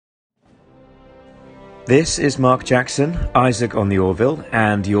This is Mark Jackson, Isaac on the Orville,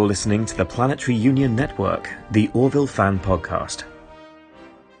 and you're listening to the Planetary Union Network, the Orville Fan Podcast.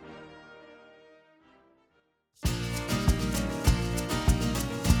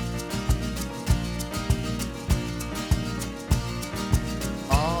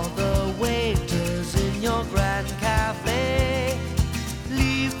 All the waiters in your grand cafe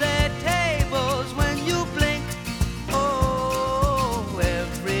leave their tables when you blink. Oh,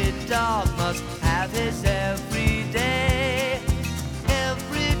 every dog must have his every day.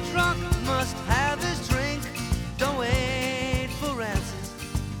 Every drunk must have his drink. Don't wait for answers.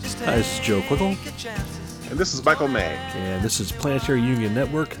 Just Hi, this is Joe Quickle. take your chances. And this is Michael May. And this is Planetary Union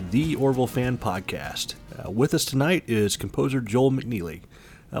Network, the Orville Fan Podcast. With us tonight is composer Joel McNeely.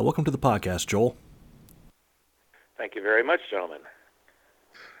 Welcome to the podcast, Joel. Thank you very much, gentlemen.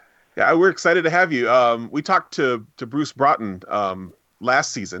 Yeah, we're excited to have you. We talked to Bruce Broughton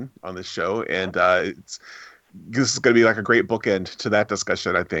last season on this show, and this is going to be like a great bookend to that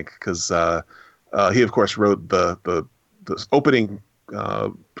discussion, I think, because he, of course, wrote the opening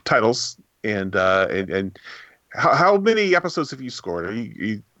titles. And how many episodes have you scored? Are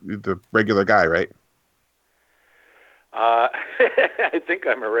you the regular guy, right? I think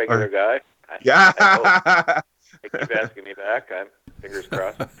I'm a regular guy. Yeah. I keep asking me back. I'm fingers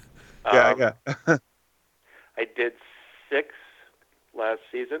crossed. Yeah. I did 6 last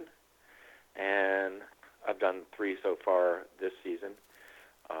season, and I've done 3 so far this season,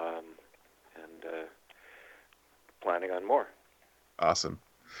 and planning on more. Awesome.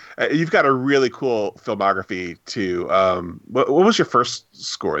 You've got a really cool filmography too. What was your first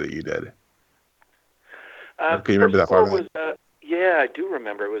score that you did? Can you remember that far back? Yeah, I do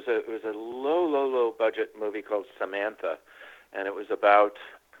remember. It was a low budget movie called Samantha, and it was about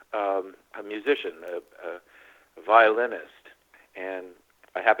a musician, a violinist, and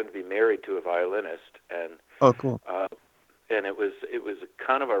I happened to be married to a violinist, and Oh, cool. and it was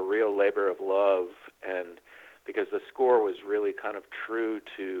kind of a real labor of love, and because the score was really kind of true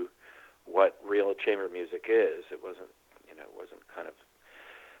to what real chamber music is. It wasn't kind of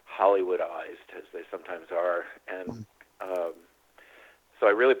Hollywoodized as they sometimes are, and so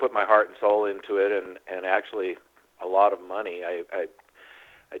I really put my heart and soul into it, and actually a lot of money.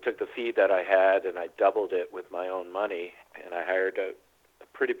 I took the fee that I had and I doubled it with my own money, and I hired a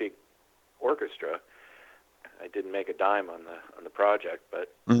pretty big orchestra. I didn't make a dime on the project,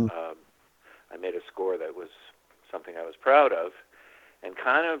 but I made a score that was something I was proud of, and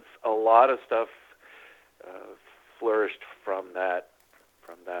kind of a lot of stuff flourished from that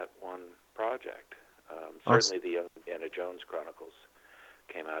one project. Certainly the Young Indiana Jones Chronicles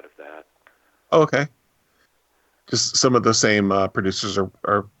came out of that. Oh, okay. Just some of the same producers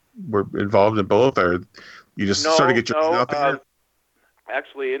were involved in both, or you just sort of get your name out there?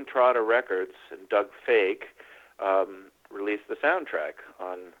 Actually, Intrada Records and Doug Fake released the soundtrack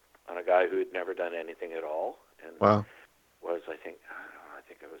on a guy who had never done anything at all, and Wow. was I think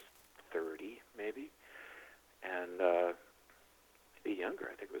I was 30 maybe, and maybe younger.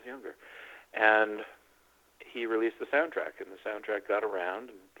 I think it was younger, and he released the soundtrack, and the soundtrack got around,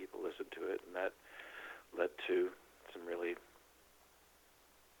 and people listened to it, and that led to some really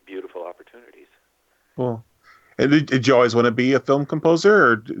beautiful opportunities. Cool. And did you always want to be a film composer,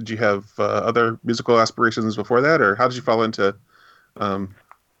 or did you have other musical aspirations before that, or how did you fall into?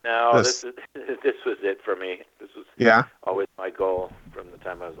 No, This- this was it for me. This was Yeah. always my goal from the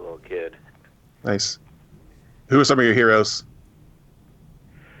time I was a little kid. Nice. Who are some of your heroes?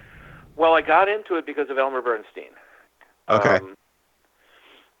 Well, I got into it because of Elmer Bernstein. Okay.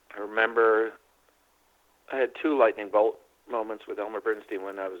 I remember I had 2 lightning bolt moments with Elmer Bernstein.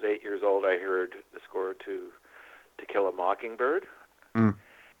 When I was 8 years old, I heard the score to Kill a Mockingbird, and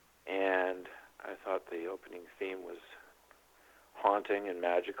I thought the opening theme was haunting and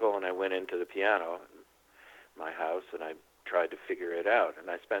magical, and I went into the piano in my house and I tried to figure it out, and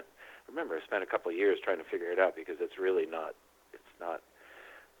I spent a couple of years trying to figure it out, because it's not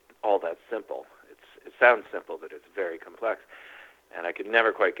all that simple. It sounds simple, but it's very complex, and I could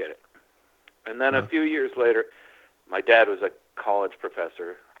never quite get it. And then a few years later, my dad was a college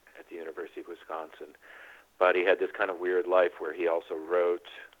professor at the University of Wisconsin, but he had this kind of weird life where he also wrote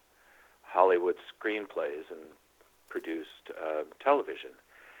Hollywood screenplays and produced television.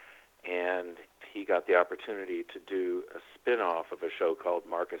 And he got the opportunity to do a spin-off of a show called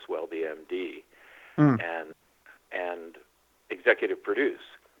Marcus Welby, M.D., and executive produce.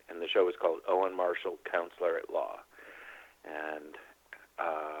 And the show was called Owen Marshall, Counselor at Law. And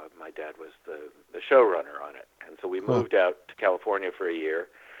my dad was the showrunner on it. And so we moved out to California for a year,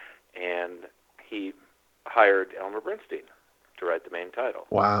 and he hired Elmer Bernstein to write the main title.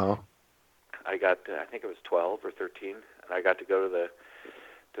 Wow. I think it was 12 or 13, and I got to go to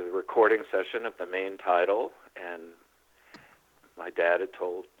the recording session of the main title, and my dad had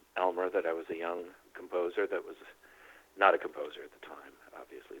told Elmer that I was a young composer that was not a composer at the time,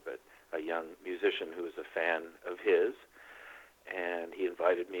 obviously, but a young musician who was a fan of his. And he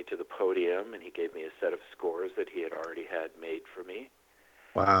invited me to the podium, and he gave me a set of scores that he had already had made for me.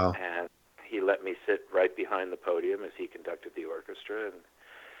 Wow. And he let me sit right behind the podium as he conducted the orchestra, and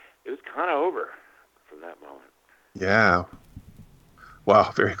it was kind of over from that moment. Yeah.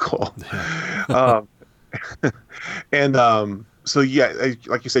 Wow, very cool. And so yeah,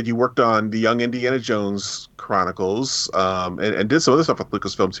 like you said, you worked on the Young Indiana Jones Chronicles, and did some other stuff with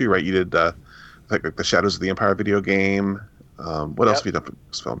Lucasfilm too, right? You did like the Shadows of the Empire video game. What else have you done for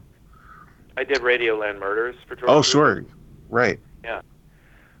Lucasfilm? I did Radioland Murders for George Oh, Lucas. sure, right. Yeah,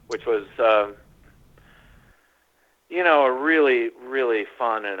 which was a really, really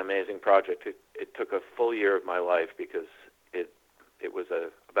fun and amazing project. It took a full year of my life because it was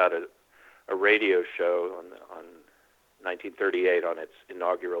about a radio show on 1938 on its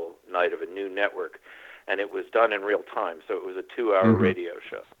inaugural night of a new network, and it was done in real time, so it was a 2-hour radio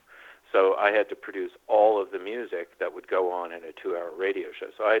show. So I had to produce all of the music that would go on in a 2-hour radio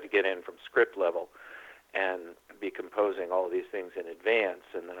show. So I had to get in from script level and be composing all of these things in advance,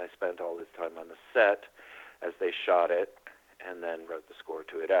 and then I spent all this time on the set as they shot it, and then wrote the score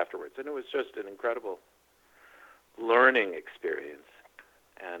to it afterwards. And it was just an incredible learning experience.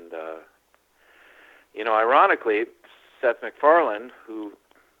 And, ironically, Seth MacFarlane, who,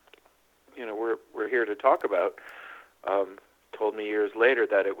 we're here to talk about, told me years later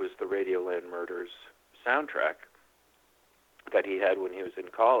that it was the Radioland Murders soundtrack that he had when he was in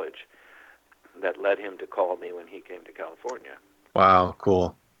college that led him to call me when he came to California. Wow,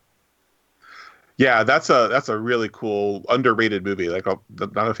 cool. Yeah, that's a really cool, underrated movie. Like, not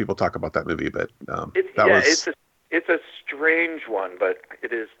enough people talk about that movie, but it's a strange one, but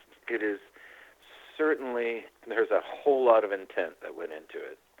it is certainly, there's a whole lot of intent that went into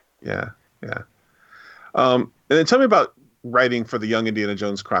it. Yeah. And then tell me about writing for the Young Indiana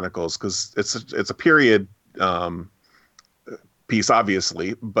Jones Chronicles, because it's a period piece,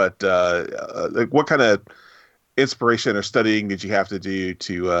 obviously, but like, what kind of inspiration or studying did you have to do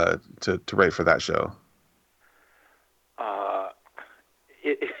to write for that show?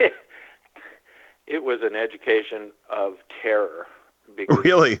 It was an education of terror. Because,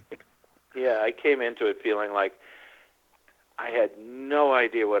 really? Yeah, I came into it feeling like I had no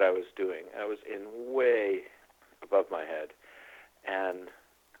idea what I was doing. I was in way above my head. And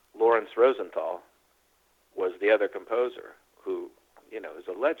Lawrence Rosenthal was the other composer who, is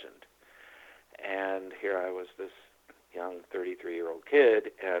a legend. And here I was, this young 33-year-old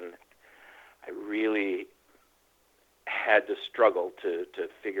kid, and I really had to struggle to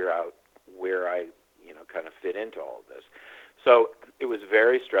figure out where I, kind of fit into all of this. So it was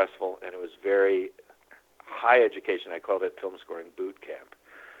very stressful, and it was very high education. I called it film scoring boot camp,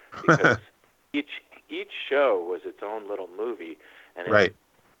 because each show was its own little movie, and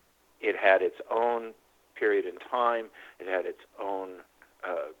it had its own period in time. It had its own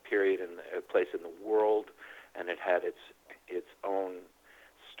period and place in the world, and it had its own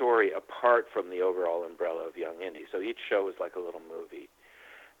story apart from the overall umbrella of Young Indy. So each show was like a little movie,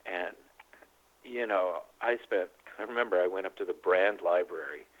 and I remember I went up to the Brand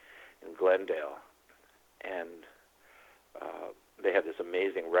Library in Glendale, and they had this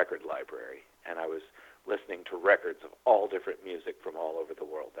amazing record library, and I was listening to records of all different music from all over the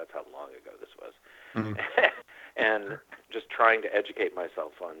world. That's how long ago this was. Mm-hmm. And just trying to educate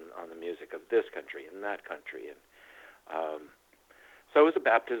myself on the music of this country and that country. And so it was a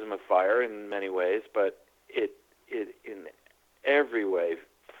baptism of fire in many ways, but it in every way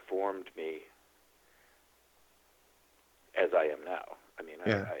formed me as I am now. I mean,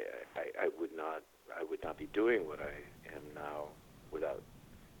 yeah. I would not be doing what I am now without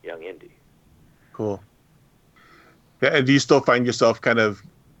Young Indy. Cool. Yeah, and do you still find yourself kind of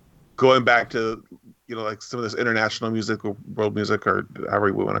going back to, like some of this international music or world music, or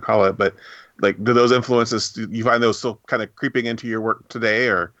however we want to call it, but like, do those influences, do you find those still kind of creeping into your work today,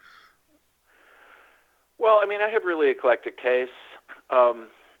 or? Well, I mean, I have really eclectic tastes.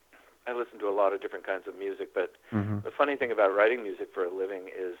 I listen to a lot of different kinds of music, but the funny thing about writing music for a living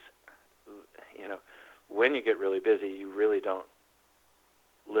is, when you get really busy, you really don't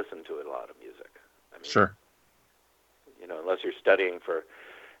listen to a lot of music. I mean, sure. Unless you're studying for,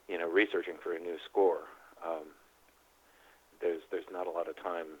 researching for a new score, there's not a lot of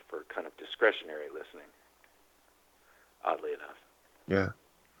time for kind of discretionary listening, oddly enough. Yeah.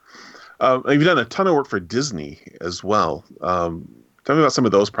 You've done a ton of work for Disney as well. Tell me about some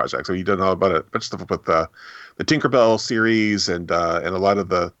of those projects. Have you done all about a bunch of stuff with the Tinkerbell series and a lot of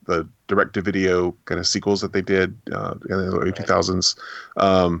the direct-to-video kind of sequels that they did in the early 2000s?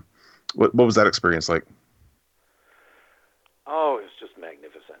 What was that experience like? Oh, it was just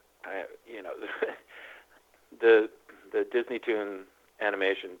magnificent. The Disney Toon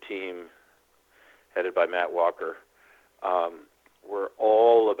animation team, headed by Matt Walker, were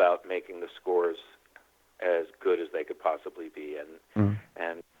all about making the scores as good as they could possibly be, and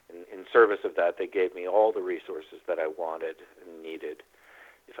in service of that, they gave me all the resources that I wanted and needed.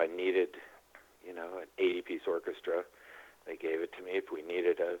 If I needed, an 80-piece orchestra, they gave it to me. If we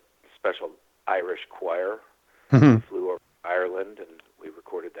needed a special Irish choir, we flew over to Ireland and we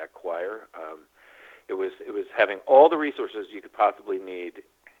recorded that choir. It was having all the resources you could possibly need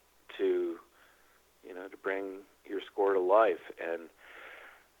to bring your score to life, and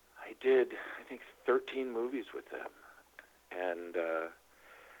I did, I think, 13 movies with them, and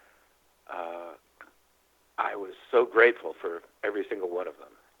I was so grateful for every single one of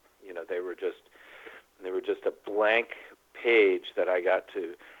them. They were just a blank page that I got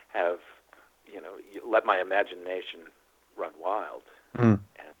to have, let my imagination run wild. And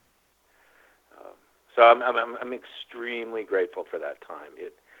so I'm extremely grateful for that time.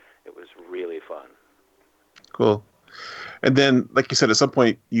 It was really fun. Cool. And then, like you said, at some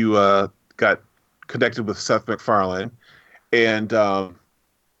point you got connected with Seth MacFarlane, and was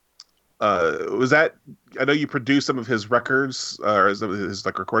that? I know you produced some of his records or his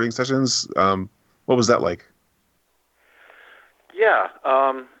like recording sessions. What was that like? Yeah.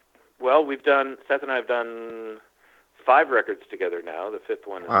 Well, Seth and I have done 5 records together now. The 5th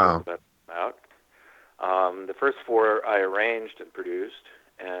one is just about to come out. The first 4 I arranged and produced,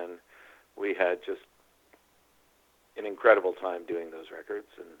 and we had just an incredible time doing those records,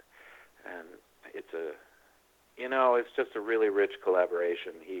 and it's just a really rich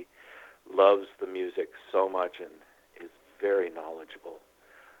collaboration. He loves the music so much and is very knowledgeable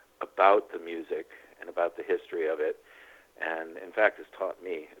about the music and about the history of it, and in fact has taught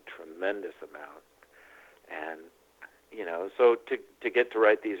me a tremendous amount. And so to get to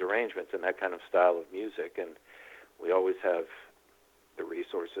write these arrangements in that kind of style of music, and we always have the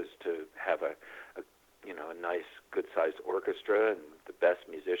resources to have a nice, good-sized orchestra and the best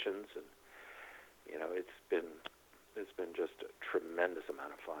musicians, and it's been just a tremendous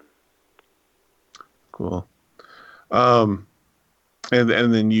amount of fun. Cool. And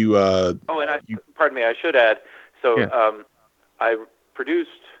then you. Pardon me, I should add. So Yeah. I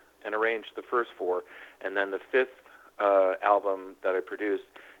produced and arranged the first 4, and then the 5th album that I produced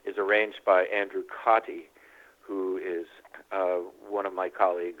is arranged by Andrew Cottee, who is one of my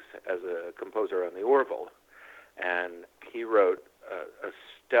colleagues as a composer on the Orville, and he wrote a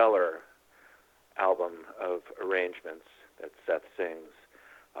stellar album of arrangements that Seth sings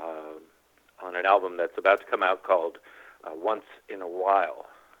on an album that's about to come out called Once in a While.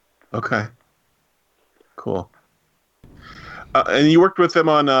 Okay. Cool. And you worked with him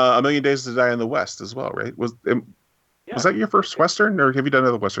on A Million Days to Die in the West as well, right? Was that your first Western, or have you done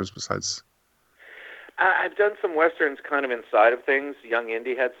other Westerns besides? I've done some Westerns kind of inside of things. Young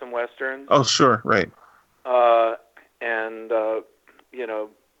Indy had some Westerns. Oh, sure. Right. And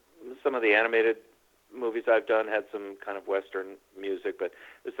some of the animated movies I've done had some kind of Western music, but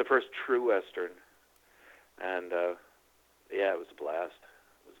it's the first true Western. And, it was a blast.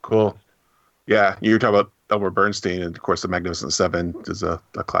 Cool. Yeah, you were talking about Elmer Bernstein, and of course, The Magnificent Seven is a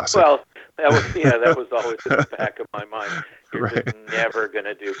classic. Well, that was always in the back of my mind. You're just never going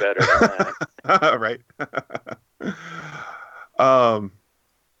to do better than that. Right.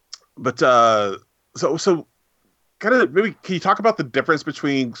 But so kind of maybe can you talk about the difference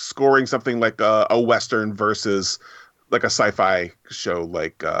between scoring something like a Western versus like a sci-fi show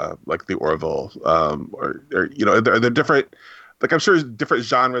like the Orville, or are there different, like I'm sure different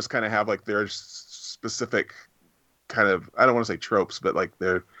genres kind of have like their specific kind of, I don't want to say tropes, but like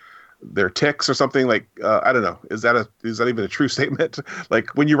their ticks or something, like I don't know, is that even a true statement?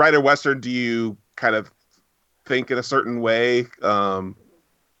 Like when you write a Western, do you kind of think in a certain way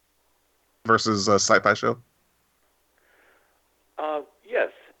versus a sci-fi show?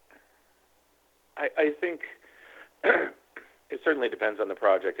 Yes. I think it certainly depends on the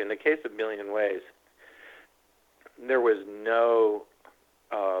project. In the case of Million Ways, there was no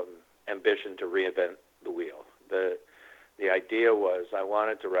ambition to reinvent the wheel. The idea was I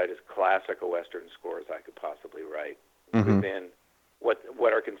wanted to write as classic a Western score as I could possibly write within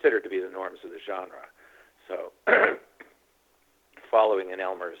what are considered to be the norms of the genre. So following in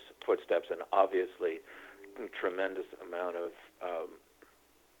Elmer's footsteps, and obviously a tremendous amount of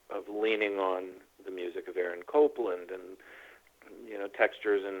leaning on the music of Aaron Copland and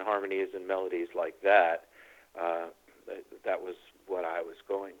textures and harmonies and melodies like that. That was what I was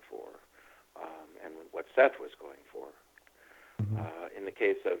going for, and what Seth was going for. In the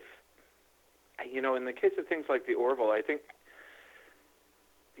case of, things like the Orville, I think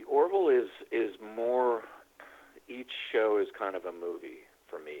the Orville is more. Each show is kind of a movie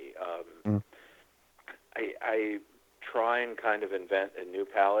for me. I try and kind of invent a new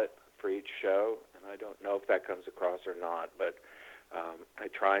palette for each show, and I don't know if that comes across or not, but I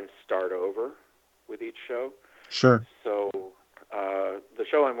try and start over with each show. Sure. So the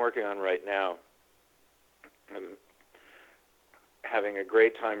show I'm working on right now, I'm having a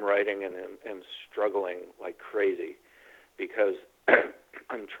great time writing and am struggling like crazy because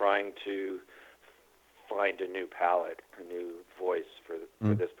I'm trying to find a new palette, a new voice for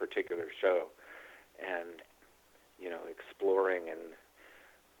this particular show, and exploring. And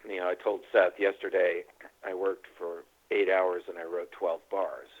I told Seth yesterday I worked for 8 hours and I wrote 12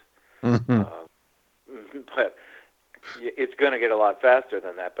 bars. But it's going to get a lot faster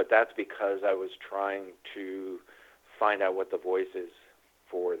than that. But that's because I was trying to find out what the voice is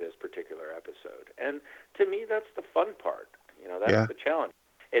for this particular episode. And to me, that's the fun part. That's the challenge.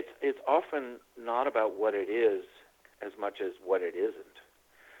 It's often not about what it is as much as what it isn't.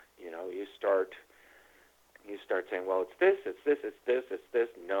 You start saying, well, it's this, it's this, it's this, it's this.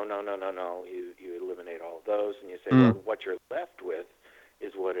 No. You eliminate all of those, and you say, well, what you're left with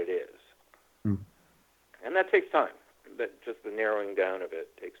is what it is. And that takes time. Just the narrowing down of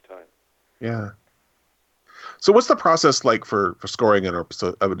it takes time. Yeah. So what's the process like for scoring an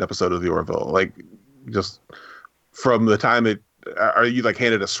episode of the Orville? Like, just from the time are you like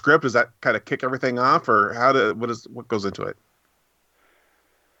handed a script? Does that kind of kick everything off, or what goes into it?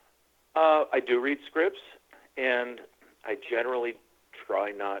 I do read scripts, and I generally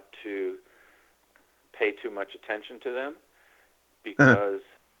try not to pay too much attention to them because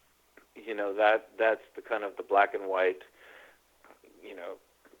that's the kind of the black and white,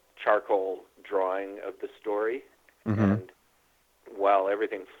 charcoal drawing of the story. And while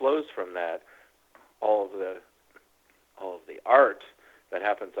everything flows from that, all of the art that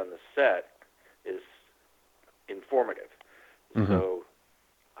happens on the set is informative. So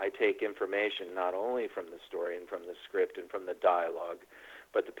I take information not only from the story and from the script and from the dialogue,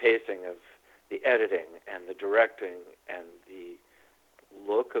 but the pacing of the editing and the directing and the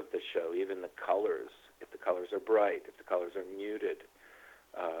look of the show, even the colors. If the colors are bright, if the colors are muted,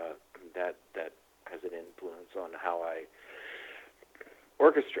 that has an influence on how I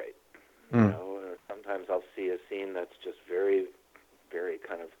orchestrate. Sometimes I'll see a scene that's just very, very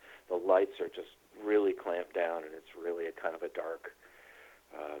kind of, the lights are just really clamped down and it's really a kind of a dark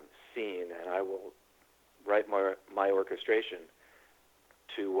scene, and I will write my orchestration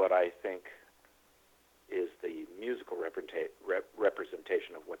to what I think is the musical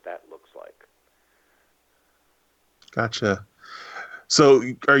representation of what that looks like. Gotcha. So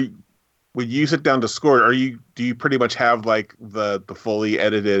when you sit down to score, do you pretty much have like the fully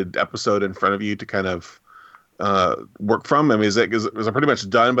edited episode in front of you to kind of work from? I mean, is it pretty much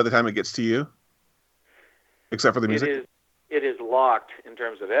done by the time it gets to you, except for the music? It is locked in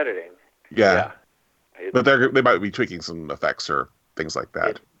terms of editing. Yeah. But they might be tweaking some effects or things like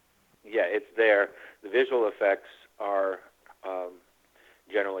that. It's there. The visual effects are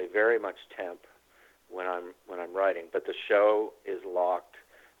generally very much temp when I'm writing, but the show is locked,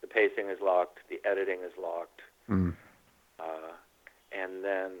 the pacing is locked, the editing is locked, and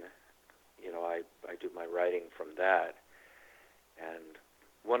then I do my writing from that. And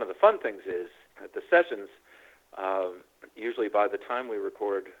one of the fun things is at the sessions, usually by the time we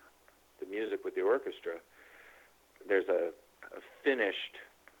record the music with the orchestra, there's a finished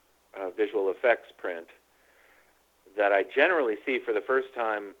visual effects print that I generally see for the first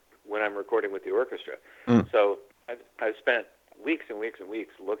time when I'm recording with the orchestra. So I've spent weeks and weeks and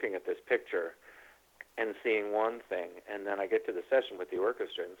weeks looking at this picture and seeing one thing, and then I get to the session with the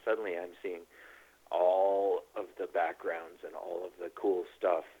orchestra, and suddenly I'm seeing all of the backgrounds and all of the cool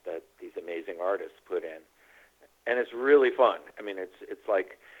stuff that these amazing artists put in. And it's really fun. I mean,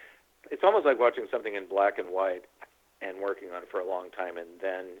 it's almost like watching something in black and white and working on it for a long time, and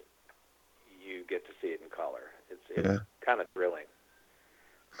then you get to see it in color. It's kind of thrilling.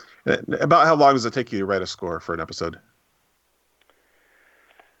 About how long does it take you to write a score for an episode?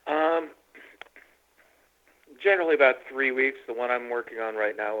 Generally about 3 weeks. The one I'm working on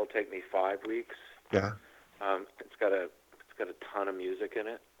right now will take me 5 weeks. Yeah. It's got a ton of music in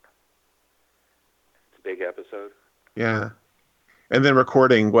it. It's a big episode. Yeah. And then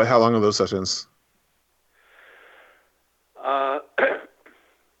recording, how long are those sessions?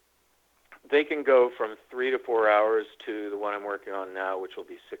 They can go from 3 to 4 hours to the one I'm working on now, which will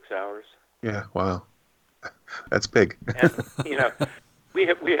be 6 hours. Yeah, wow, that's big. And we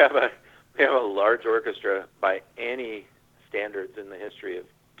have a large orchestra by any standards in the history of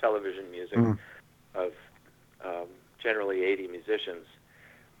television music, of generally 80 musicians.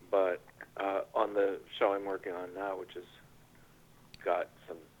 But on the show I'm working on now, which has got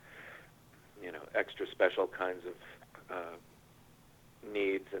some extra special kinds of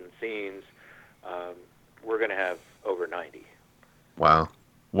needs and scenes, we're going to have over 90. Wow.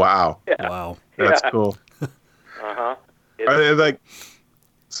 Yeah. Wow. That's cool. Uh-huh. Are they like,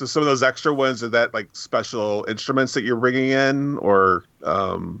 so some of those extra ones, are that like special instruments that you're bringing in, or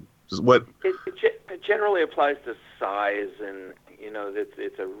what? It generally applies to size, and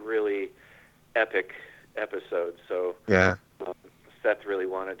it's a really epic episode. So Yeah. Seth really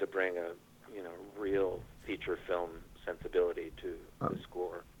wanted to bring a real feature film sensibility to the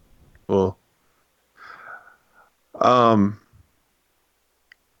score. Cool.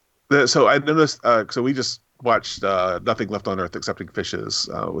 So I noticed. So we just watched "Nothing Left on Earth Excepting Fishes."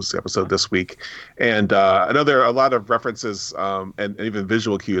 Was the episode this week, and I know there are a lot of references and even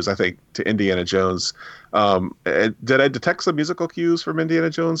visual cues, I think, to Indiana Jones. And did I detect some musical cues from Indiana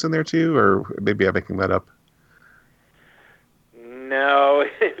Jones in there too, or maybe I'm making that up? No,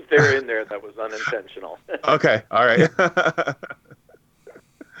 if they're in there, that was unintentional. Okay, all right.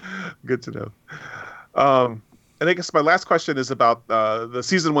 Good to know. And I guess my last question is about the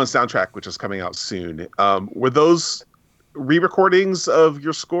season 1 soundtrack, which is coming out soon. Were those re-recordings of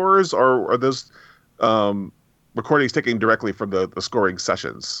your scores, or are those recordings taken directly from the scoring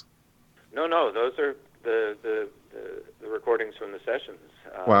sessions? No, those are the recordings from the sessions.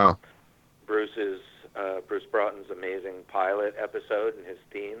 Wow. Bruce Broughton's amazing pilot episode and his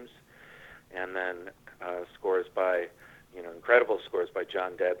themes, and then scores by, incredible scores by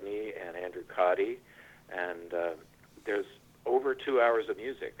John Debney and Andrew Coddy, and there's over 2 hours of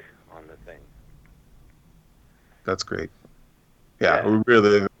music on the thing. That's great. Yeah. We're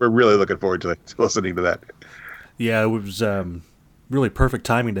really looking forward to listening to that. Yeah, it was really perfect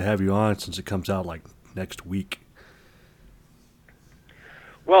timing to have you on, since it comes out like next week.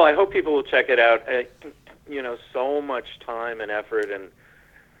 Well, I hope people will check it out. So much time and effort and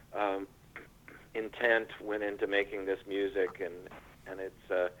intent went into making this music, and it's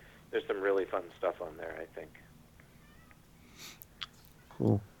there's some really fun stuff on there, I think.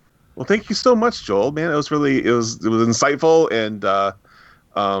 Cool. Well, thank you so much, Joel. Man, it was insightful, and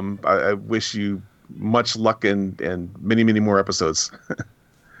I wish you much luck and many, many more episodes.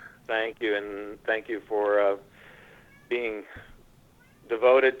 Thank you, and thank you for being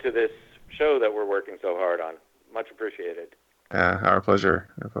devoted to this show that we're working so hard on. Much appreciated. Yeah, our pleasure.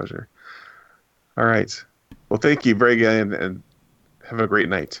 All right. Well, thank you very again, and have a great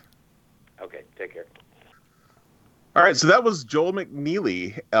night. Okay, take care. All right, so that was Joel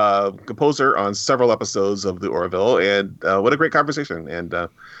McNeely, composer on several episodes of The Orville, and what a great conversation. And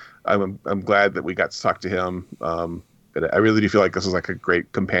I'm glad that we got to talk to him. But I really do feel like this was like a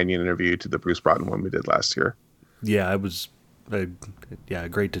great companion interview to the Bruce Broughton one we did last year. Yeah, it was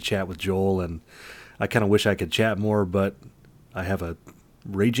great to chat with Joel, and I kind of wish I could chat more, but I have a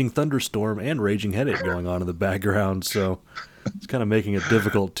raging thunderstorm and raging headache going on in the background, so it's kind of making it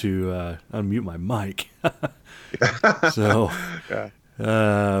difficult to unmute my mic. So,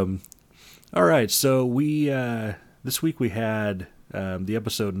 all right. So we this week we had the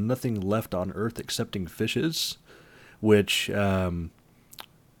episode "Nothing Left on Earth Excepting Fishes," which I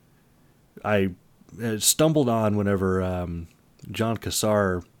stumbled on whenever John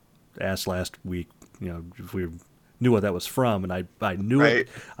Cassar asked last week, if we knew what that was from, and I knew Right. it.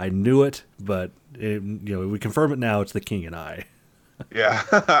 I knew it, but we confirm it now. It's The King and I. Yeah,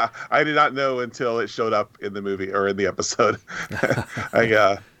 I did not know until it showed up in the movie or in the episode. It's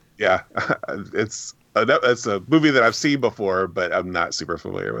a movie that I've seen before, but I'm not super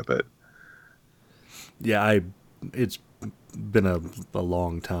familiar with it. Yeah, it's been a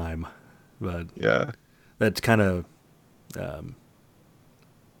long time, but Yeah, that's kind of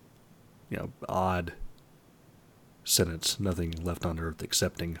odd sentence. Nothing left on Earth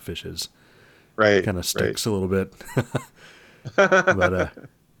excepting fishes. right. Kind of sticks Right. a little bit. But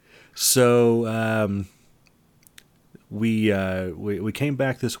so we came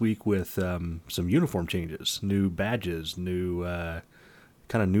back this week with some uniform changes, new badges, new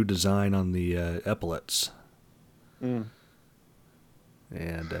kind of new design on the epaulets. Mm.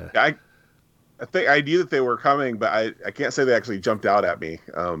 And I think I knew that they were coming, but I can't say they actually jumped out at me.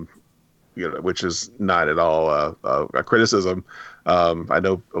 Which is not at all a criticism. I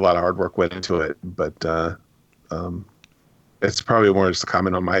know a lot of hard work went into it, but It's probably more just a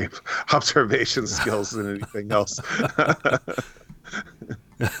comment on my observation skills than anything else.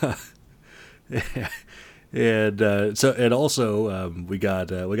 And also we got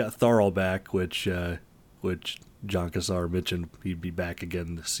Tharl back, which John Cassar mentioned he'd be back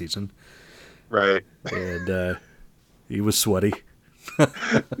again this season, Right. and he was sweaty.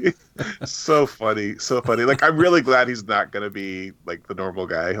 So funny, so funny. Like, I'm really glad he's not going to be like the normal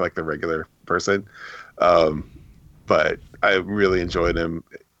guy, like the regular person. But I really enjoyed him.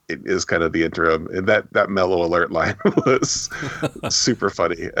 It is kind of the interim, and that mellow alert line was super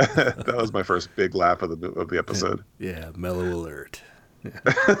funny. That was my first big laugh of the episode. Yeah, mellow alert.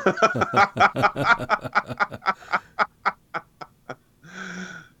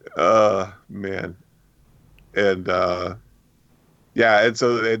 Man, and yeah, and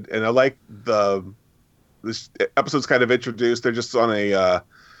so and I like this episode's kind of introduced. They're just on a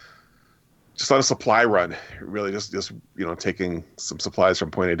supply run, really, just taking some supplies from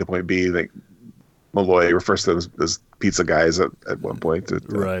point A to point B. Like, Malloy refers to them as pizza guys at one point,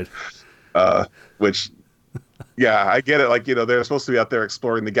 Right. Which, yeah, I get it. Like, they're supposed to be out there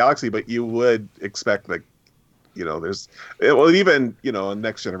exploring the galaxy, but you would expect, like, there's, well, even in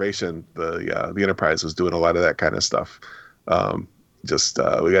Next Generation, the Enterprise was doing a lot of that kind of stuff. We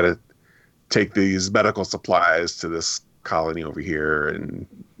got to take these medical supplies to this colony over here, and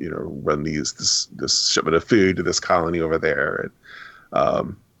run this shipment of food to this colony over there,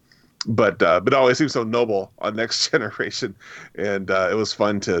 and but it always seems so noble on Next Generation, and it was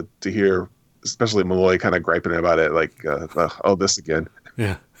fun to hear, especially Malloy kind of griping about it, like, oh, this again.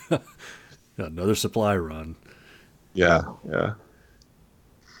 Yeah. Another supply run. Yeah.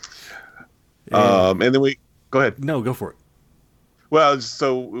 And then we go ahead. No, go for it. Well,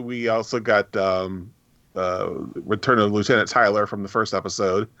 so we also got return of Lieutenant Tyler from the first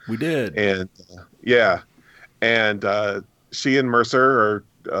episode. We did. And she and Mercer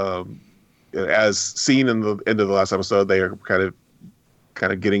are, as seen in the end of the last episode, they are kind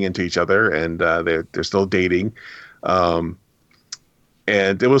of getting into each other, and they're still dating. And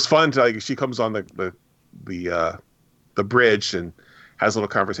it was fun to, like, she comes on the bridge and has a little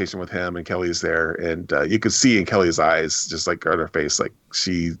conversation with him, and Kelly's there, and you could see in Kelly's eyes, just like on her face, like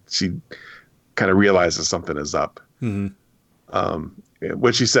she kind of realizes something is up. Mm-hmm.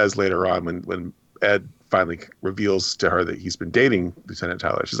 What she says later on when Ed finally reveals to her that he's been dating Lieutenant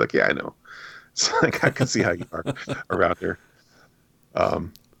Tyler, she's like, yeah, I know. It's like, I can see how you are around her.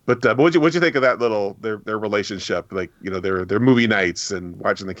 But what'd you think of that little their relationship? Like, their movie nights and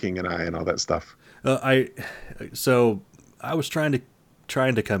watching The King and I and all that stuff. I was trying to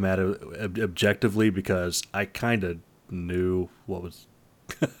come at it objectively, because I kind of knew what was.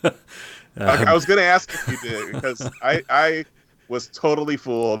 I was going to ask if you did, because I was totally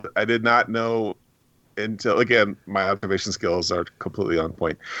fooled. I did not know until, again, my observation skills are completely on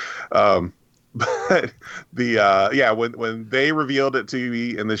point. But when they revealed it to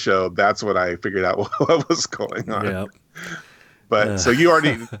me in the show, that's when I figured out what was going on. Yeah. But so you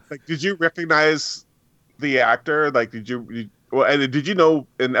already, like, did you recognize the actor? Like, did you know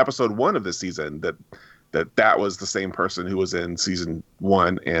in episode 1 of this season that was the same person who was in season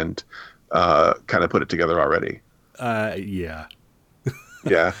 1 and kind of put it together already? Yeah.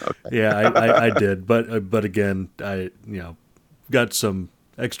 Yeah. Okay. Yeah, I did, but again, I got some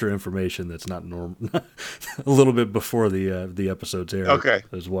extra information that's not normal. A little bit before the episodes aired, okay,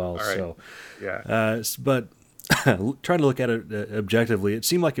 as well. All right. So yeah, but trying to look at it objectively, it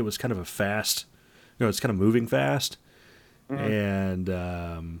seemed like it was kind of a fast. It's kind of moving fast, mm-hmm.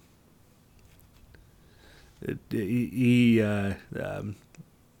 And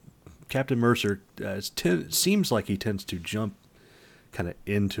Captain Mercer seems like he tends to jump kind of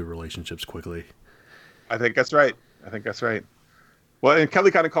into relationships quickly. I think that's right. Well, and Kelly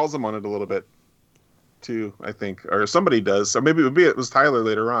kind of calls him on it a little bit too, I think, or somebody does, or maybe it was Tyler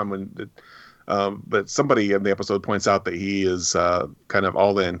later on but somebody in the episode points out that he is kind of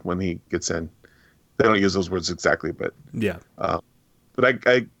all in when he gets in. They don't use those words exactly, but yeah. But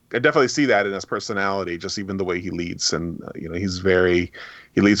I definitely see that in his personality, just even the way he leads, and he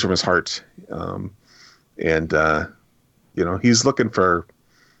leads from his heart, and he's looking for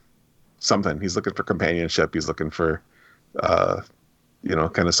something. He's looking for companionship. He's looking for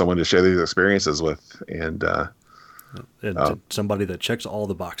kind of someone to share these experiences with, and somebody that checks all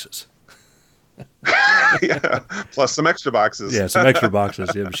the boxes. Yeah, plus some extra boxes. Yeah, some extra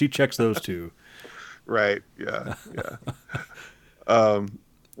boxes. Yeah, but she checks those too. Right. Yeah.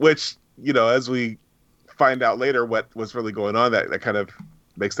 Which, as we find out later what was really going on, that kind of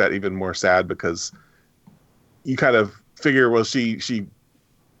makes that even more sad, because you kind of figure, well, she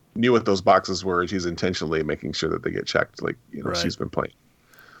knew what those boxes were, and she's intentionally making sure that they get checked. Like, Right. she's been playing.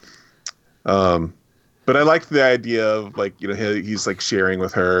 But I liked the idea of, like, he's like sharing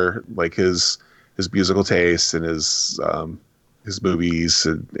with her like his musical tastes and his movies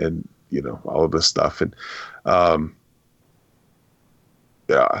and all of this stuff. And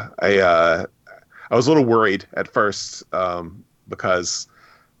yeah, I was a little worried at first because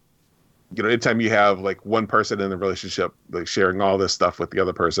anytime you have like one person in the relationship like sharing all this stuff with the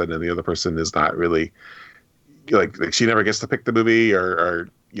other person, and the other person is not really like she never gets to pick the movie, or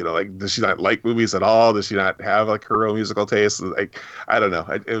like, does she not like movies at all? Does she not have like her own musical taste? Like, I don't know.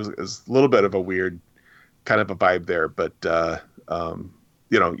 It was a little bit of a weird kind of a vibe there, but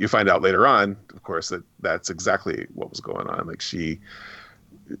you find out later on, of course, that that's exactly what was going on. Like, she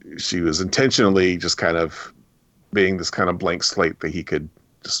was intentionally just kind of being this kind of blank slate that he could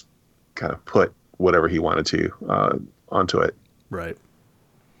just kind of put whatever he wanted to onto it. Right.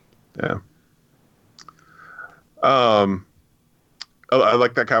 Yeah. I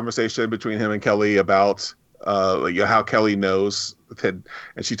like that conversation between him and Kelly about how Kelly knows that,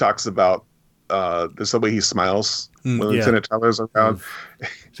 and she talks about there's the way he smiles when Lieutenant Tyler's around.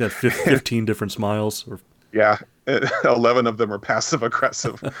 He's got 15 different smiles. Yeah, 11 of them are passive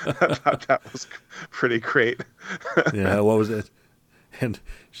aggressive. I thought that was pretty great. Yeah, what was it? And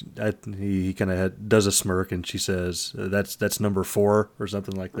he kind of does a smirk, and she says, "That's number 4" or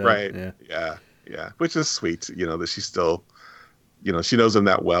something like that. Right. Yeah. Which is sweet. That she still, she knows him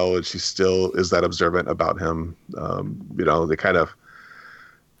that well, and she still is that observant about him. They kind of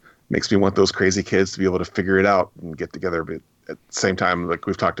makes me want those crazy kids to be able to figure it out and get together. But at the same time, like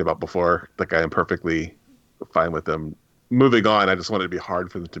we've talked about before, like I am perfectly fine with them moving on. I just want it to be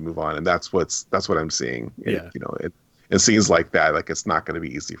hard for them to move on, and that's what I'm seeing. Yeah. In scenes like that, like it's not going to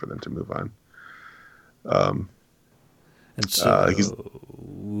be easy for them to move on. And so,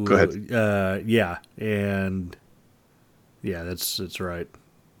 go ahead. Yeah, and yeah, that's right.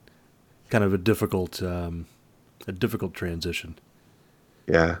 Kind of a difficult transition.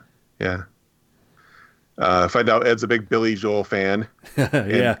 Yeah. Find out Ed's a big Billy Joel fan.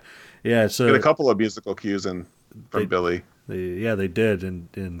 Yeah. So get a couple of musical cues from Billy. They did, and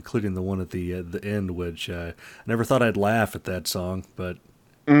including the one at the end, which I never thought I'd laugh at that song, but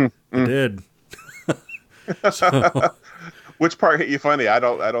I did. So, which part hit you funny? I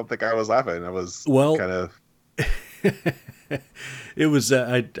don't think I was laughing. I was kind of. It was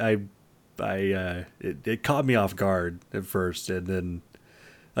it caught me off guard at first, and then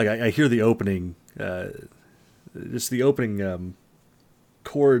like I hear the opening, just the opening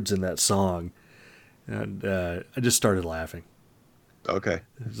chords in that song. And I just started laughing. Okay.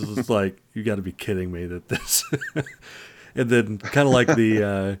 It was like, you got to be kidding me that this. And then kind of like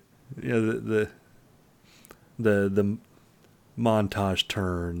the montage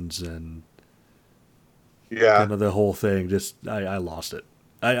turns and kind of the whole thing. Just I lost it.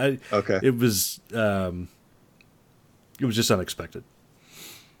 Okay. It was just unexpected.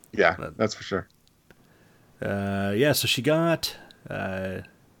 Yeah, that's for sure. So she got.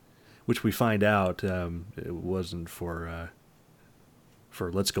 Which we find out it wasn't for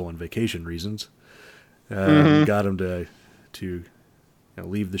let's go on vacation reasons. Got him to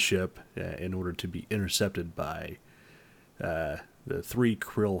leave the ship in order to be intercepted by the 3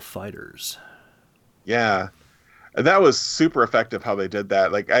 Krill fighters. Yeah, that was super effective how they did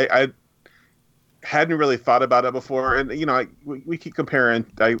that. Like I hadn't really thought about it before, and we keep comparing.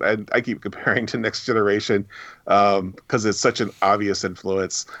 I keep comparing to Next Generation because it's such an obvious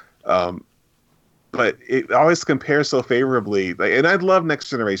influence. But it always compares so favorably. Like, and I love Next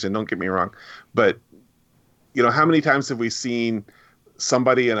Generation, don't get me wrong, but how many times have we seen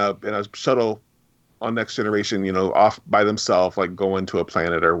somebody in a shuttle on Next Generation, off by themselves, like going to a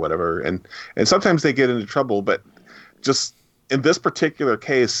planet or whatever, and sometimes they get into trouble, but just in this particular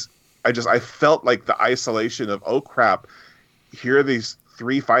case, I felt like the isolation of, oh crap, here are these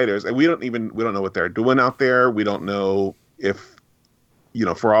 3 fighters, and we don't know what they're doing out there. We don't know if,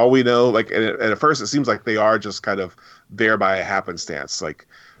 for all we know, like, and at first it seems like they are just kind of there by a happenstance. Like,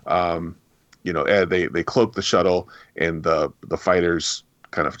 they cloak the shuttle, and the fighters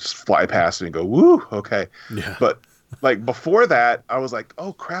kind of just fly past and go, woo, okay. Yeah. But like before that, I was like,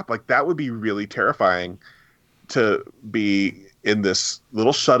 oh crap, like that would be really terrifying to be in this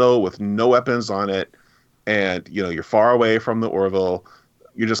little shuttle with no weapons on it, and you're far away from the Orville.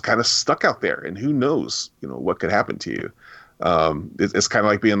 You're just kind of stuck out there, and who knows, what could happen to you. It's kind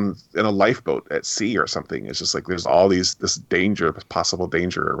of like being in a lifeboat at sea or something. It's just like there's all this possible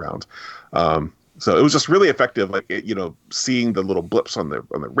danger around. So it was just really effective, like seeing the little blips on the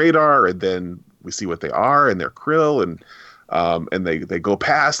radar, and then we see what they are, and they're krill, and and they go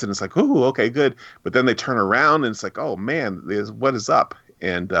past, and it's like, ooh, okay, good. But then they turn around, and it's like, oh man, what is up?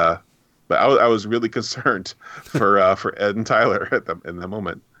 And but I was really concerned for Ed and Tyler in that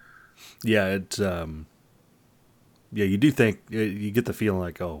moment. Yeah, it's yeah, you do think you get the feeling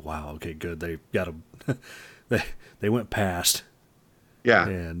like, oh wow, okay, good, they got him. they went past. Yeah,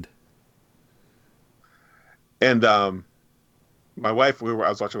 and my wife, I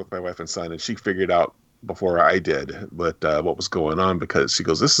was watching with my wife and son, and she figured out before I did what was going on, because she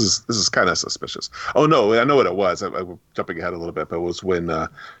goes, "This is kind of suspicious." Oh no, I know what it was. I'm jumping ahead a little bit, but it was when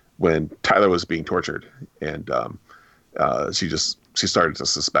Tyler was being tortured, and she started to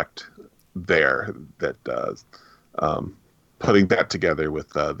suspect there that putting that together with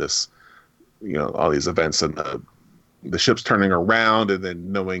this, all these events and the ship's turning around, and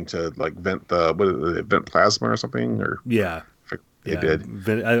then knowing to like vent vent plasma or something, or yeah. They did.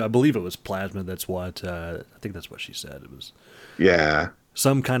 I believe it was plasma. That's what I think. That's what she said. It was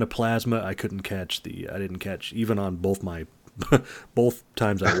some kind of plasma. I didn't catch even on both my both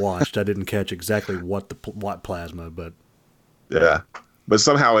times I watched. I didn't catch exactly what plasma, but yeah. But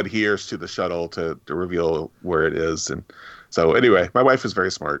somehow it adheres to the shuttle to reveal where it is. And so anyway, my wife is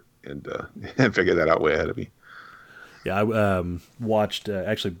very smart and figured that out way ahead of me. Yeah, I watched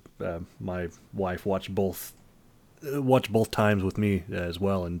actually. My wife watched both times with me as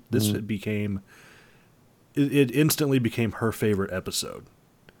well, and this it instantly became her favorite episode.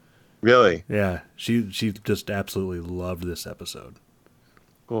 Really? Yeah, she just absolutely loved this episode.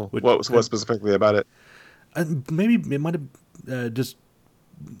 Cool. What specifically about it? Maybe it might have just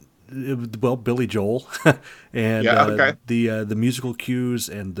Billy Joel and the musical cues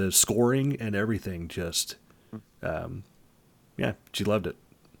and the scoring and everything. Just she loved it.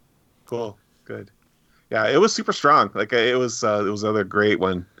 Cool. Good. Yeah, it was super strong. Like it was another great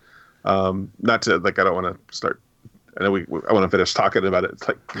one. Not to I don't want to start. I know I want to finish talking about it,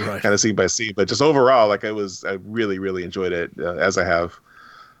 kind of scene by scene, but just overall, I really, really enjoyed it, as I have,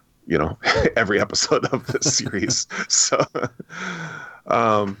 every episode of this series. So,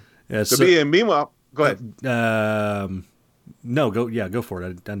 meanwhile, go ahead. No, go for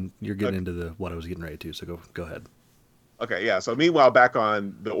it. You're getting into what I was getting ready to, so go ahead. Okay, yeah. So meanwhile, back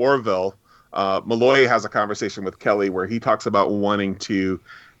on the Orville, Malloy has a conversation with Kelly where he talks about wanting to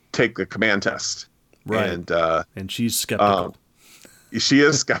take the command test. Right. And she's skeptical. She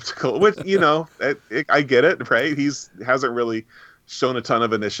is skeptical, which, I get it, right? Hasn't really shown a ton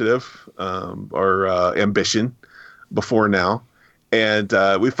of initiative or ambition before now. And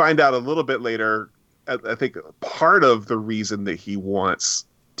we find out a little bit later, I think part of the reason that he wants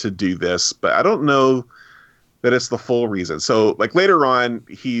to do this, but I don't know that it's the full reason. So later on,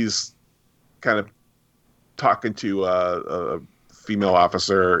 he's kind of talking to a female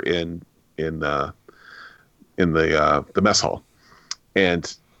officer in the mess hall,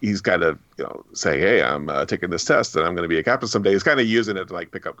 and he's got to say, hey, I'm taking this test and I'm going to be a captain someday. He's kind of using it to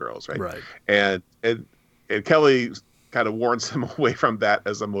pick up girls, right? And Kelly kind of warns him away from that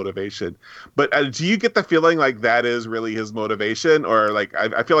as a motivation. But do you get the feeling like that is really his motivation, or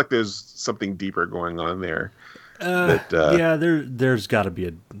I feel like there's something deeper going on there? Yeah, there's got to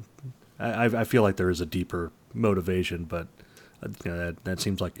be I feel like there is a deeper motivation, but that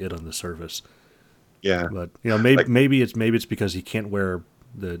seems like it on the surface. Yeah, but maybe it's because he can't wear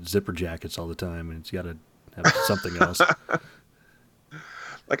the zipper jackets all the time, and he's got to have something else.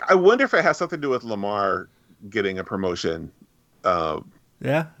 I wonder if it has something to do with Lamar getting a promotion.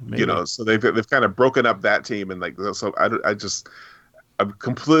 Yeah, maybe. So they've kind of broken up that team, and so I'm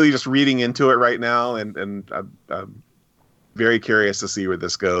completely just reading into it right now, and I'm very curious to see where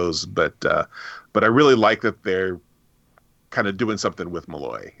this goes. But I really like that they're kind of doing something with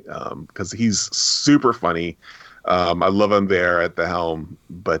Malloy, because he's super funny. I love him there at the helm,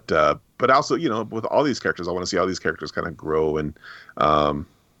 but also, with all these characters, I want to see all these characters kind of grow and,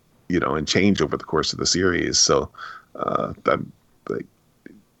 and change over the course of the series. So,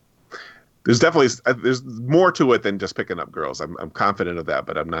 there's more to it than just picking up girls. I'm confident of that,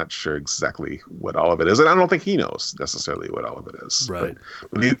 but I'm not sure exactly what all of it is. And I don't think he knows necessarily what all of it is. Right.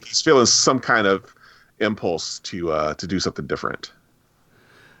 But he's feeling some kind of impulse to do something different.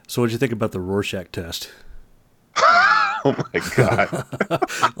 So what'd you think about the Rorschach test? Oh my God.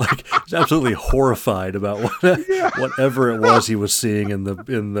 He's absolutely horrified about whatever it was he was seeing in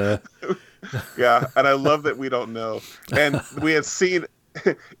the Yeah, and I love that we don't know. And we had seen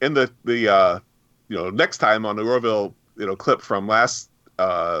in the next time on the Orville clip from last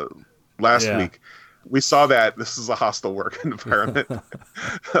week, we saw that this is a hostile work environment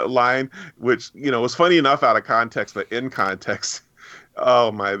line, which was funny enough out of context, but in context,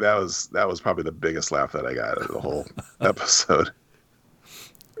 Oh my, that was probably the biggest laugh that I got out of the whole episode.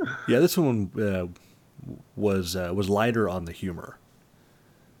 Yeah, this one was lighter on the humor.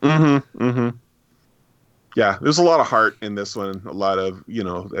 Mm-hmm. Mm-hmm. Yeah, there's a lot of heart in this one. A lot of,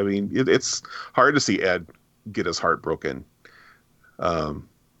 I mean, it's hard to see Ed get his heart broken.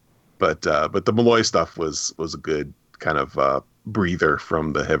 But the Malloy stuff was a good kind of breather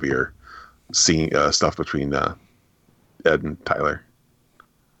from the heavier scene stuff between Ed and Tyler.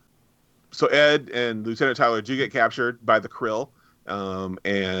 So Ed and Lieutenant Tyler do get captured by the Krill,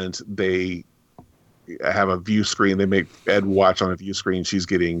 and they have a view screen. They make Ed watch on a view screen. She's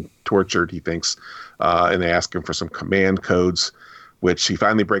getting tortured, he thinks, and they ask him for some command codes, which he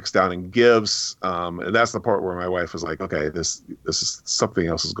finally breaks down and gives. And that's the part where my wife was like, "Okay, this is something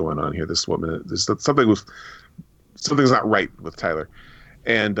else is going on here. This woman, something's not right with Tyler."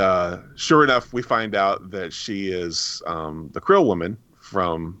 And sure enough, we find out that she is the Krill woman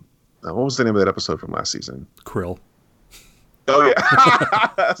from what was the name of that episode from last season? Krill. Oh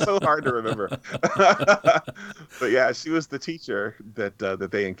yeah, so hard to remember. But yeah, she was the teacher that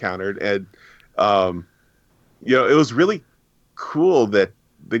they encountered, and it was really cool that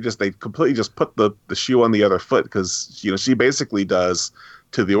they completely just put the shoe on the other foot, because she basically does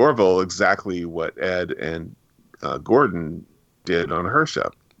to the Orville exactly what Ed and Gordon did on her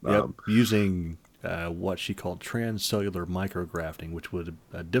ship. Yep, using what she called transcellular micrografting, which was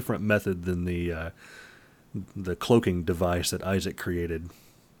a different method than the cloaking device that Isaac created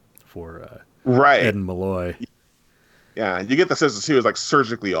for right. Ed and Malloy. Yeah, you get the sense that she was like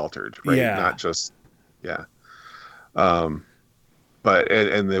surgically altered, right? Yeah. Not just, yeah. But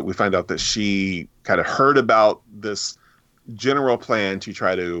and that we find out that she kind of heard about this general plan to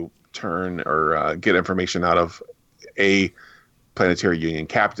try to turn or get information out of a Planetary Union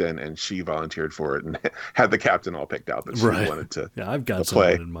captain, and she volunteered for it and had the captain all picked out that she wanted to. Yeah, I've got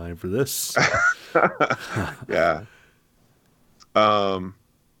play. someone in mind for this. Yeah.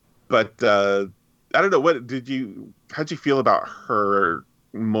 But I don't know. How'd you feel about her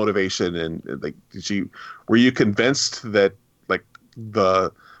motivation, and like, were you convinced that like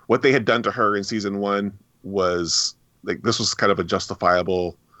what they had done to her in season 1 was like, this was kind of a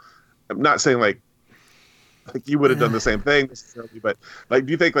justifiable? I'm not saying like you would have done the same thing necessarily, but like,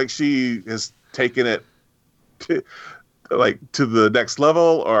 do you think like she has taken it to the next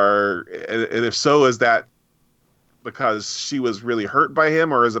level, and if so, is that because she was really hurt by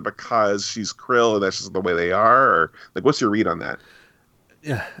him, or is it because she's Krill and that's just the way they are, or like, what's your read on that?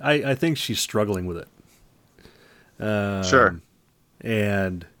 Yeah, I think she's struggling with it. Sure.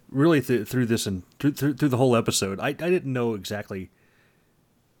 And really through this and through the whole episode, I didn't know exactly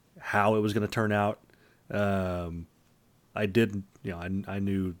how it was going to turn out. I didn't, I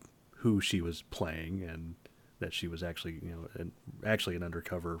knew who she was playing, and that she was actually, actually an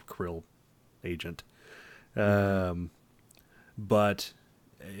undercover Krill agent. But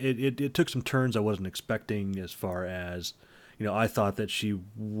it took some turns I wasn't expecting, as far as, I thought that she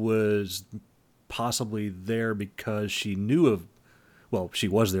was possibly there because she knew of, she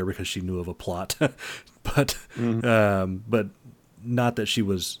was there because she knew of a plot, but not that she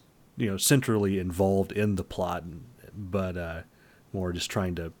was, centrally involved in the plot, but more just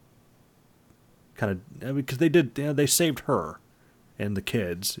trying to kind of, because they saved her and the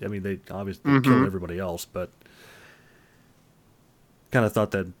kids. I mean, they obviously killed everybody else, but kind of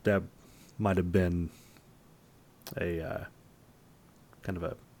thought that might have been a kind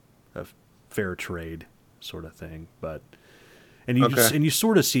of a fair trade sort of thing. But and you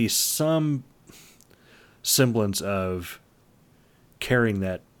sort of see some semblance of caring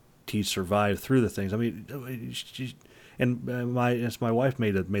that he survived through the things. I mean, my wife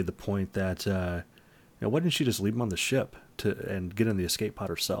made the point that why didn't she just leave him on the ship and get in the escape pod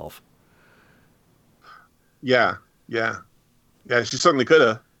herself? Yeah. She certainly could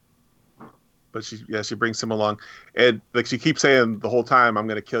have, but she brings him along, and like, she keeps saying the whole time, "I'm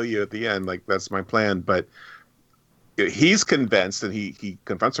going to kill you at the end." Like, that's my plan. But he's convinced, and he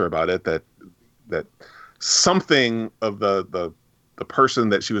confronts her about it, that something of the person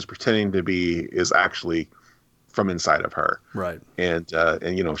that she was pretending to be is actually from inside of her. Right. And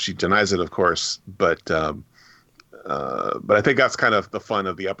she denies it, of course, but I think that's kind of the fun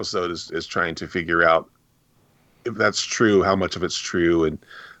of the episode, is trying to figure out if that's true, how much of it's true, and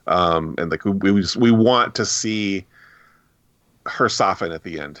like, we want to see her soften at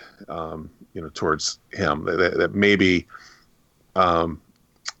the end, towards him, that maybe,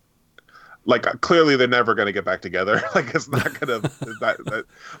 like, clearly they're never going to get back together. Like, it's not going to,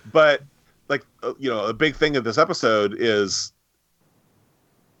 but like, a big thing of this episode is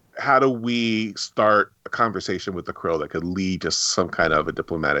how do we start a conversation with the Krill that could lead to some kind of a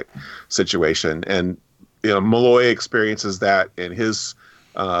diplomatic situation? And Malloy experiences that in his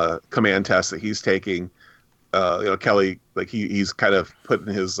command test that he's taking. Kelly, like he's kind of put in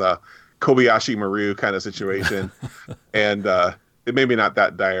his Kobayashi Maru kind of situation, and it maybe not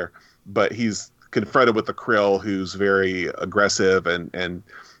that dire, but he's confronted with the Krill who's very aggressive, and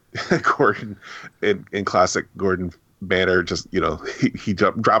Gordon in classic Gordon manner, just he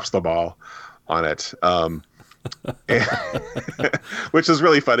drops the ball on it, which is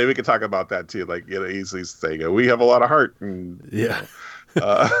really funny. We could talk about that too. Like he's saying we have a lot of heart, and yeah. Eat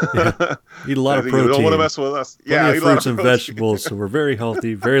a lot of protein. You don't want to mess with us. Plenty of fruits and vegetables, so we're very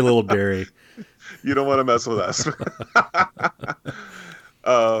healthy. Very little dairy. You don't want to mess with us.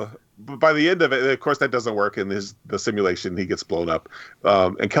 But by the end of it, of course, that doesn't work in the simulation. He gets blown up,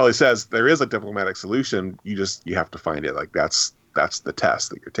 and Kelly says there is a diplomatic solution. You have to find it. Like that's the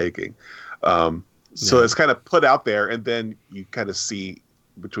test that you're taking. So it's kind of put out there, and then you kind of see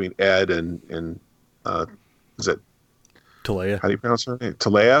between Ed and is it Talea? How do you pronounce her name?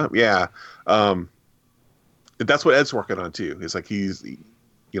 Talea? Yeah. That's what Ed's working on too. It's like he's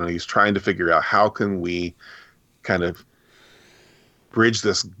trying to figure out how can we kind of bridge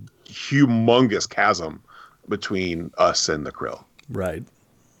this humongous chasm between us and the Krill. Right.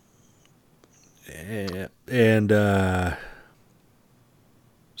 And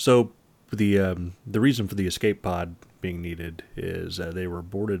so the reason for the escape pod being needed is they were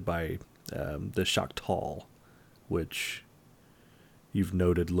boarded by the Choctaw, which you've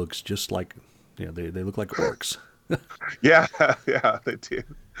noted looks just like, they look like orcs. yeah, they do.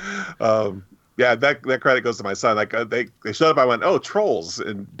 That credit goes to my son. Like they showed up, I went, "Oh, trolls,"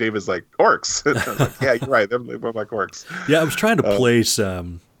 and David's like, "Orcs." And I was like, "Yeah, you're right. They're like orcs." Yeah, I was trying to place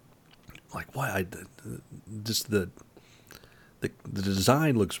just the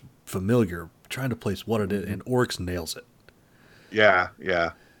design looks familiar. Trying to place what it is, and orcs nails it. Yeah.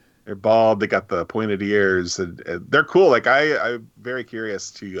 They're bald. They got the pointed ears, and they're cool. Like I'm very curious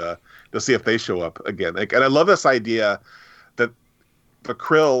to see if they show up again. Like, and I love this idea that the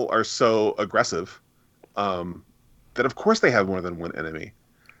Krill are so aggressive that of course they have more than one enemy,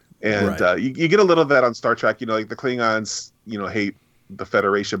 and right. You get a little of that on Star Trek. Like the Klingons, hate the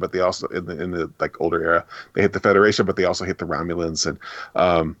Federation, but they also in the like older era they hate the Federation, but they also hate the Romulans, and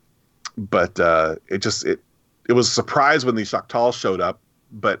it was a surprise when the Choctaw showed up.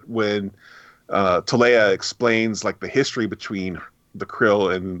 But when Talea explains like the history between the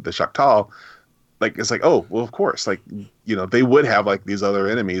Krill and the Choctaw, like it's like, oh, well, of course, like they would have like these other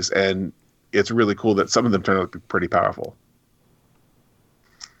enemies, and it's really cool that some of them turn out to be pretty powerful.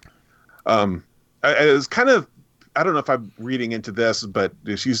 It's kind of, I don't know if I'm reading into this, but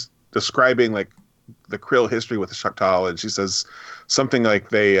she's describing like the Krill history with the Choctaw, and she says something like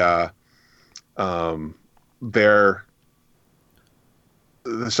they're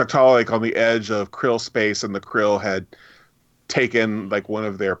the Choctaw like on the edge of Krill space, and the Krill had taken like one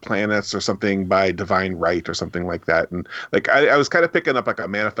of their planets or something by divine right or something like that. And like I was kind of picking up like a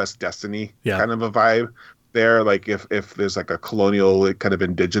Manifest Destiny kind of a vibe there. Like if there's like a colonial like, kind of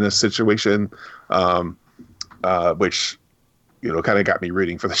indigenous situation, which kind of got me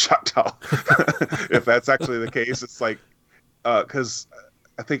rooting for the Choctaw. If that's actually the case, it's like because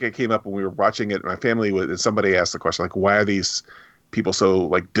I think it came up when we were watching it. My family and somebody asked the question like, why are these people so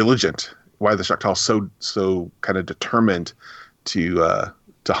like diligent? Why are the Choctaw so kind of determined to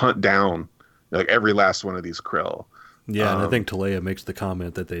hunt down like every last one of these Krill? Yeah, and I think Talea makes the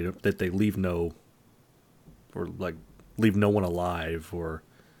comment that they leave no one alive or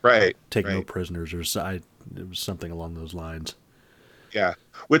take no prisoners, or it was something along those lines. Yeah,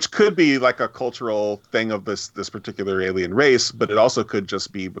 which could be like a cultural thing of this particular alien race, but it also could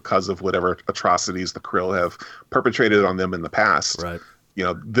just be because of whatever atrocities the Krill have perpetrated on them in the past. Right.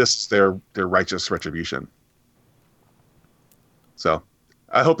 This is their righteous retribution. So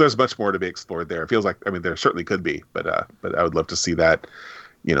I hope there's much more to be explored there. It feels like, there certainly could be, but I would love to see that,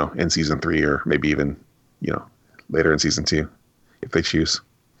 in season 3 or maybe even, later in season 2, if they choose.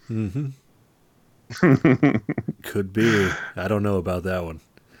 Mm-hmm. Could be. I don't know about that one.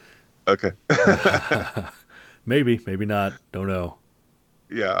 Okay. Maybe not. Don't know.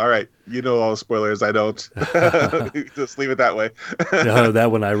 Yeah. All right. All the spoilers. I don't. Just leave it that way. No,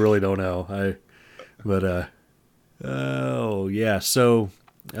 that one I really don't know. Oh yeah. So,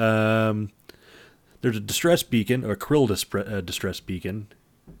 there's a distress beacon, or a Krill distress beacon,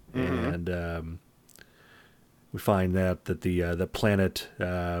 and we find that the planet,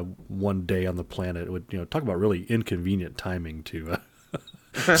 one day on the planet would, talk about really inconvenient timing to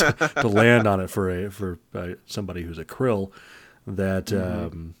to land on it for somebody who's a Krill, that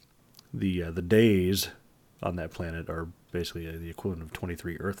the days on that planet are basically the equivalent of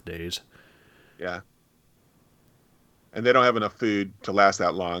 23 Earth days. Yeah. And they don't have enough food to last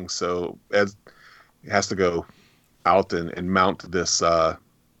that long, so Ed has to go out and mount this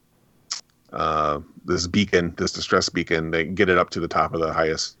this beacon, this distress beacon. They get it up to the top of the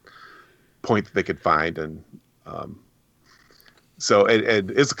highest point that they could find, and so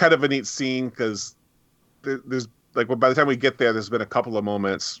it's kind of a neat scene because there's like, well, by the time we get there, there's been a couple of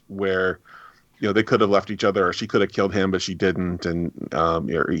moments where, you know, they could have left each other, or she could have killed him, but she didn't, and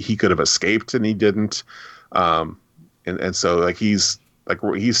he could have escaped and he didn't, and so like he's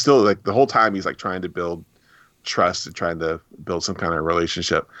still like the whole time he's like trying to build trust and trying to build some kind of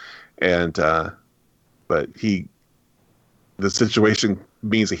relationship, and but the situation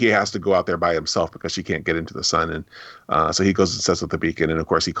means that he has to go out there by himself because she can't get into the sun, and so he goes and sets up the beacon, and of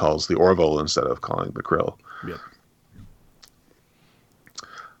course he calls the Orville instead of calling the Krill. Yep.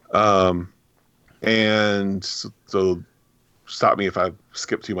 And so stop me if I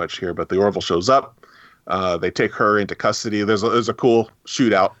skip too much here, but the Orville shows up. They take her into custody. There's a cool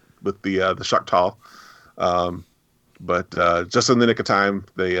shootout with the Shaktal. But just in the nick of time,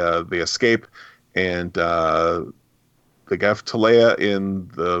 they escape, and they have Talea in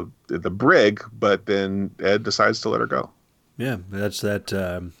the brig, but then Ed decides to let her go. Yeah, that's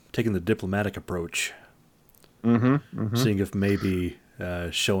that taking the diplomatic approach. Mm-hmm. Seeing if maybe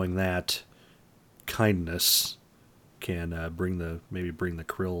showing that kindness can bring the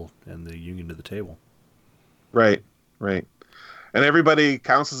Krill and the Union to the table. Right. And everybody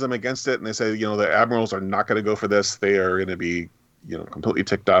counsels them against it, and they say, you know, the admirals are not going to go for this. They are going to be, you know, completely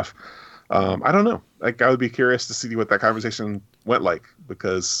ticked off. I don't know. Like, I would be curious to see what that conversation went like,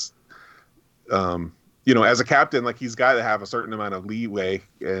 because, you know, as a captain, like, he's got to have a certain amount of leeway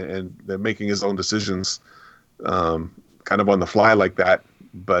and making his own decisions, kind of on the fly like that.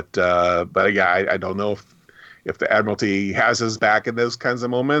 But yeah, I don't know if the Admiralty has his back in those kinds of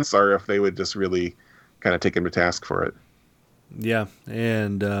moments, or if they would just really kind of take him to task for it. Yeah,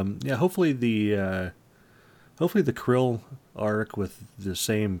 and hopefully the Krill arc with the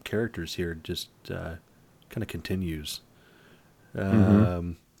same characters here just kind of continues.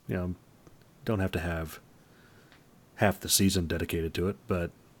 You know, don't have to have half the season dedicated to it,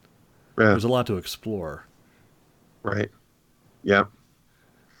 but there's a lot to explore. Right. Yeah.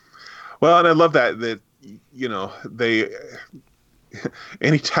 Well, and I love that you know, they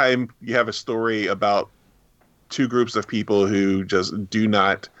anytime you have a story about two groups of people who just do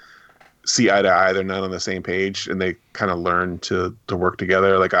not see eye to eye, they're not on the same page, and they kind of learn to work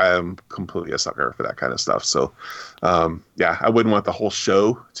together. Like, I am completely a sucker for that kind of stuff. So, yeah, I wouldn't want the whole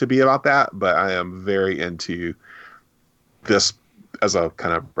show to be about that, but I am very into this as a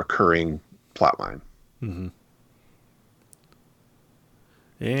kind of recurring plot line. Mm-hmm.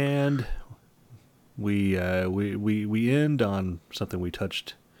 And we end on something we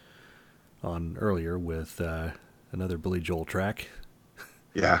touched on earlier with another Billy Joel track.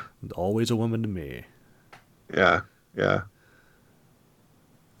 Yeah. Always a Woman to Me. Yeah.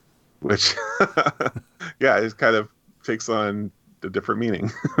 Which, yeah, it kind of takes on a different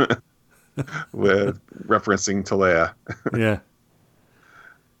meaning with referencing Talea. Yeah.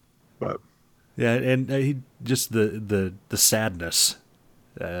 But yeah, and he just the sadness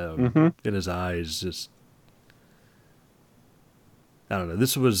in his eyes, just, I don't know.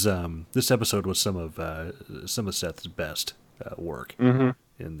 This episode was some of Seth's best work in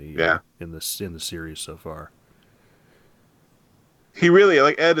the series so far. He really,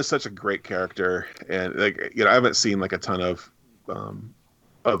 like, Ed is such a great character, and, like, you know, I haven't seen like a ton of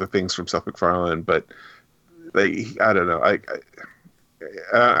other things from Seth MacFarlane, but like, I don't know,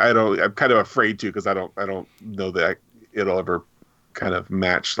 I don't. I'm kind of afraid to, because I don't know that it'll ever kind of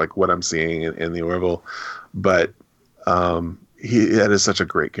match like what I'm seeing in the Orville, but Ed is such a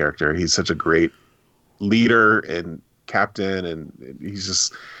great character. He's such a great leader and captain, and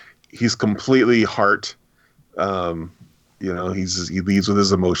he's completely heart. You know, he leads with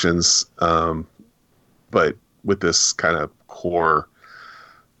his emotions, but with this kind of core,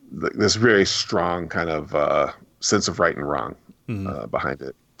 this very strong kind of sense of right and wrong behind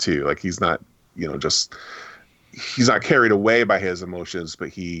it too. Like, he's not, you know, he's not carried away by his emotions, but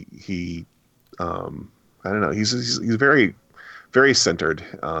he I don't know, he's very, very centered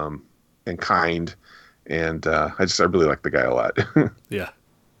and kind, and I really like the guy a lot. Yeah.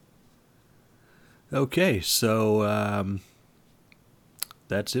 Okay, so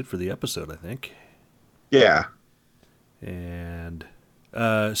that's it for the episode, I think. Yeah. And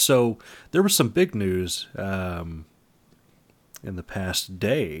so there was some big news in the past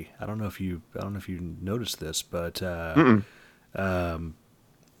day. I don't know if you noticed this, but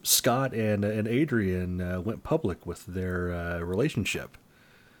Scott and Adrian went public with their relationship.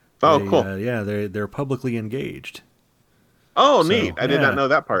 Cool. Yeah, they're publicly engaged. Oh, neat. I did not know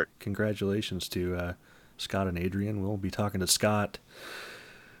that part. Congratulations to Scott and Adrian. We'll be talking to Scott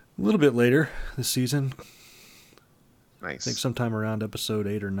a little bit later this season. Nice. I think sometime around episode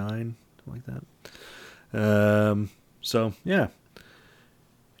 8 or 9, something like that. So, yeah.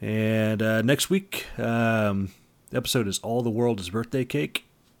 And next week, the episode is All the World is Birthday Cake.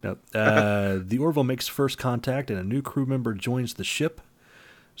 Now, the Orville makes first contact and a new crew member joins the ship.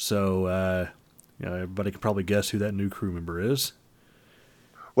 So, everybody can probably guess who that new crew member is.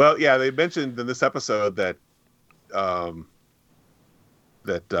 Well, yeah, they mentioned in this episode that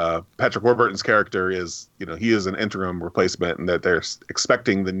Patrick Warburton's character is, he is an interim replacement, and that they're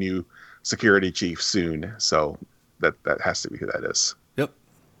expecting the new security chief soon. So that has to be who that is. Yep,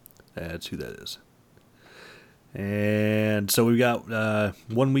 that's who that is. And so we've got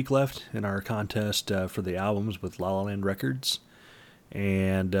 1 week left in our contest for the albums with La La Land Records.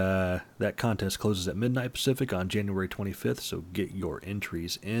 And that contest closes at midnight Pacific on January 25th, so get your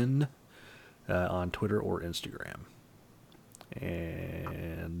entries in on Twitter or Instagram.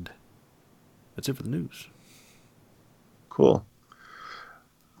 And that's it for the news. Cool.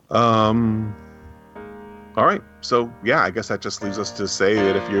 All right. So, yeah, I guess that just leaves us to say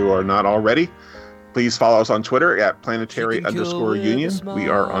that if you are not already, please follow us on Twitter at planetary_union. We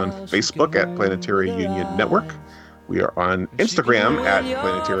are on Facebook at Planetary Union Network. We are on Instagram at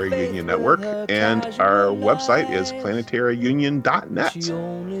Planetary Union Network, and our website is planetaryunion.net.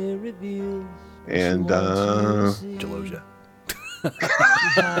 And Jalosia.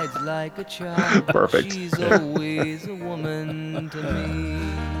 Perfect. She's always a woman to me.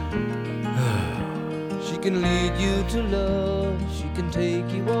 She can lead you to love. She can take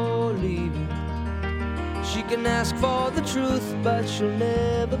you or leave you. She can ask for the truth, but she'll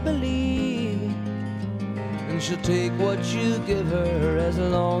never believe. And she'll take what you give her as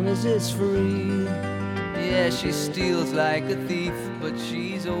long as it's free. Yeah, she steals like a thief, but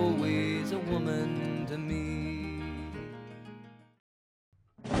she's always a woman to me.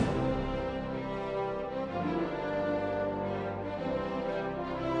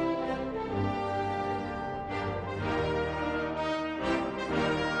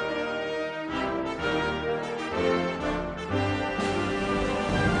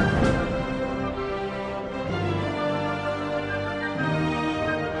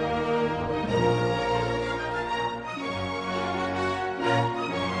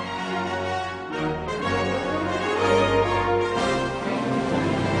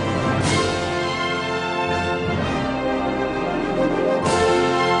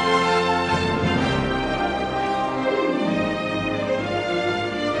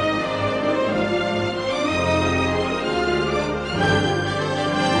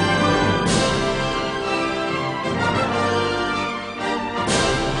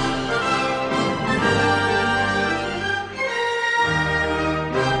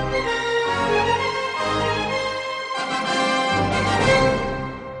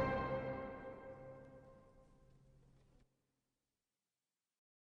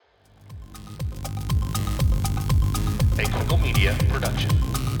 A Quinkle Media production.